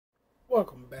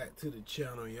Welcome back to the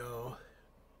channel, y'all.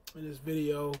 In this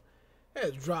video, I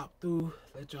had dropped through,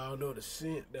 let y'all know the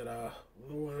scent that I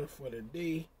wore for the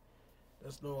day.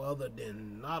 That's no other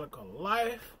than Nautica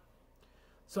Life.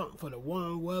 Something for the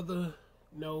warm weather,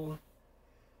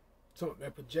 something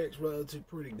that projects relatively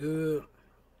pretty good.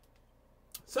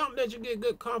 Something that you get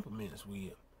good compliments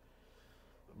with.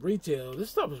 Retail, this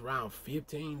stuff is around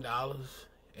 $15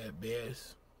 at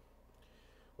best.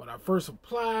 When I first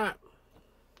applied,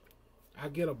 I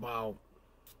get about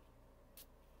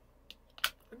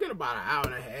an hour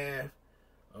and a half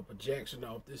of projection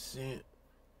off this scent.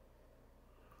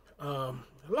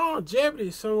 Longevity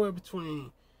is somewhere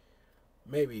between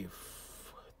maybe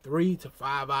 3 to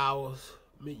 5 hours.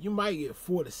 I mean, you might get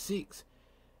 4 to 6,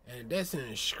 and that's in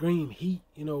extreme heat.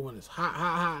 When it's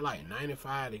hot, like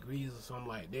 95 degrees or something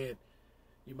like that,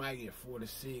 you might get 4 to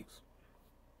 6.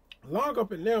 Long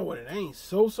up in there when it ain't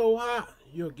so hot,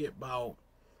 you'll get about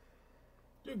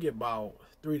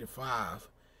 3 to 5.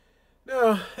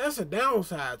 Now, that's a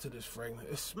downside to this fragrance.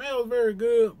 It smells very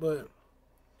good, but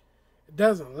it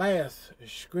doesn't last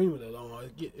extremely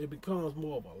long. It becomes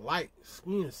more of a light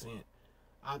skin scent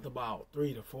after about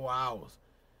 3 to 4 hours.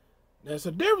 There's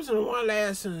a difference in one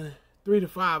lasting 3 to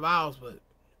 5 hours, but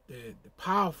the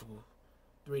powerful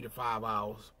 3 to 5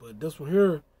 hours. But this one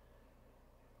here,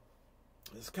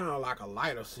 it's kind of like a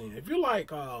lighter scent. If you like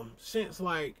scents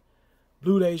like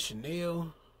Blue Day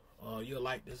Chanel, you'll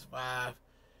like this vibe.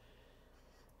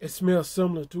 It smells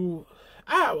similar to,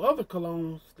 I have other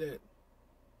colognes that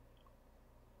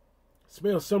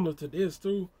smell similar to this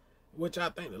too, which I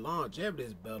think the longevity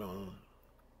is better on,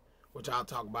 which I'll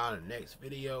talk about in the next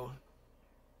video.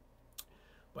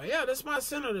 But yeah, that's my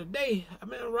scent of the day. I've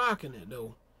been rocking it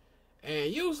though.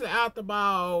 And usually after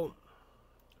about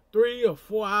 3 or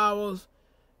 4 hours,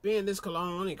 being this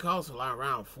cologne only costs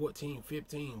around 14,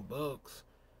 15 bucks.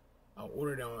 I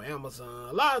ordered it on Amazon.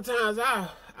 A lot of times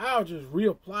I'll just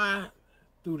reapply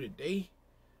through the day.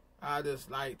 I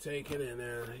just like take it and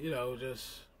then,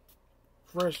 just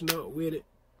freshen up with it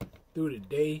through the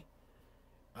day.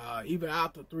 Even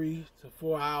after 3 to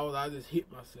 4 hours, I just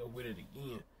hit myself with it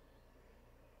again.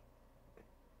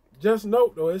 Just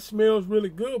note though, it smells really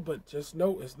good, but just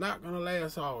note it's not gonna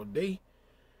last all day.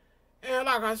 And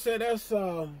like I said, that's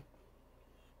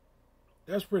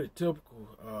pretty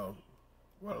typical.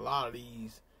 What a lot of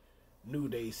these new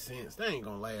day scents, they ain't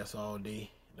gonna last all day,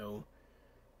 But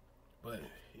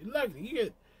you're lucky, you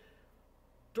get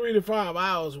 3 to 5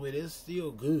 hours with it, it's still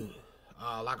good.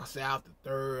 Like I said, after the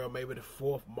 3rd or maybe the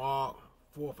 4th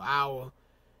hour,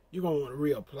 you're gonna want to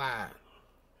reapply it.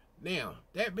 Now,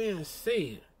 that being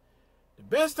said, the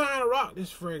best time to rock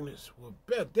this fragrance will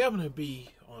definitely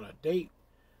be on a date,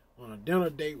 on a dinner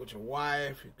date with your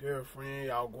wife, your girlfriend,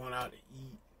 y'all going out to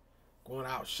eat, going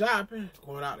out shopping,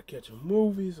 going out to catch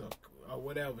movies or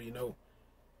whatever,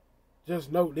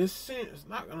 Just note, this scent is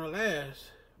not going to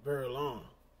last very long.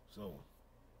 So,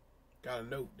 gotta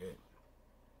note that.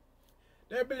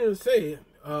 That being said,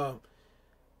 I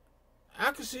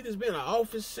can see this being an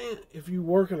office scent if you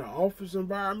work in an office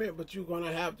environment, but you're going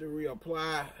to have to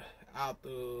reapply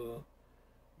after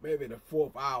maybe the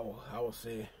 4th hour, I would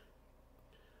say.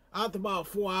 After about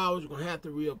 4 hours, you're going to have to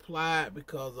reapply it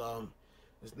because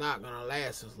it's not going to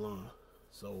last as long.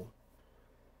 So,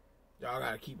 y'all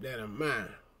got to keep that in mind.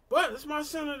 But it's my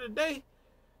scent of the day.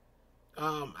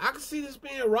 I can see this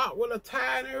being rocked with a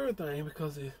tie and everything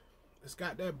because it's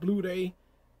got that Blue Day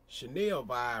Chanel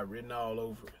vibe written all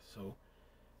over it. So,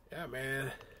 yeah,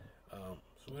 man.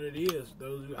 That's what it is.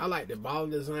 I like the bottle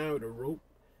design with the rope.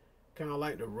 Kind of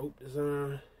like the rope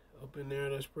design up in there.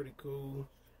 That's pretty cool.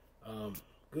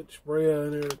 Good sprayer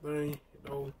and everything,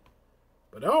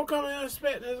 But don't come in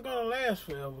expecting it's gonna last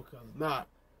forever, because it's not.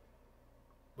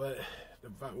 But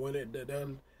when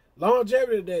the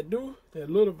longevity that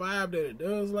little vibe that it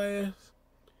does last,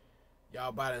 y'all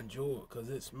about to enjoy it because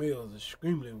it smells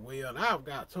extremely well. And I've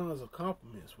got tons of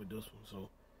compliments with this one. So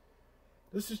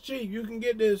this is cheap. You can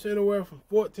get this anywhere from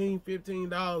 $14,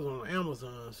 $15 on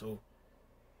Amazon. So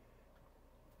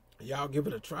y'all give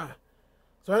it a try.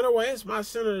 So anyway, it's my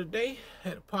scent of the day.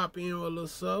 Had to pop in with a little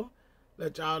something.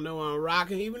 Let y'all know I'm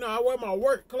rocking. Even though I wear my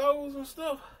work clothes and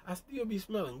stuff, I still be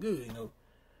smelling good,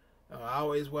 I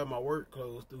always wear my work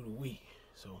clothes through the week.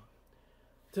 So,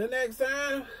 till next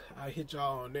time, I'll hit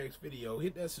y'all on the next video.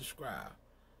 Hit that subscribe.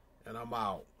 And I'm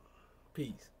out.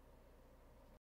 Peace.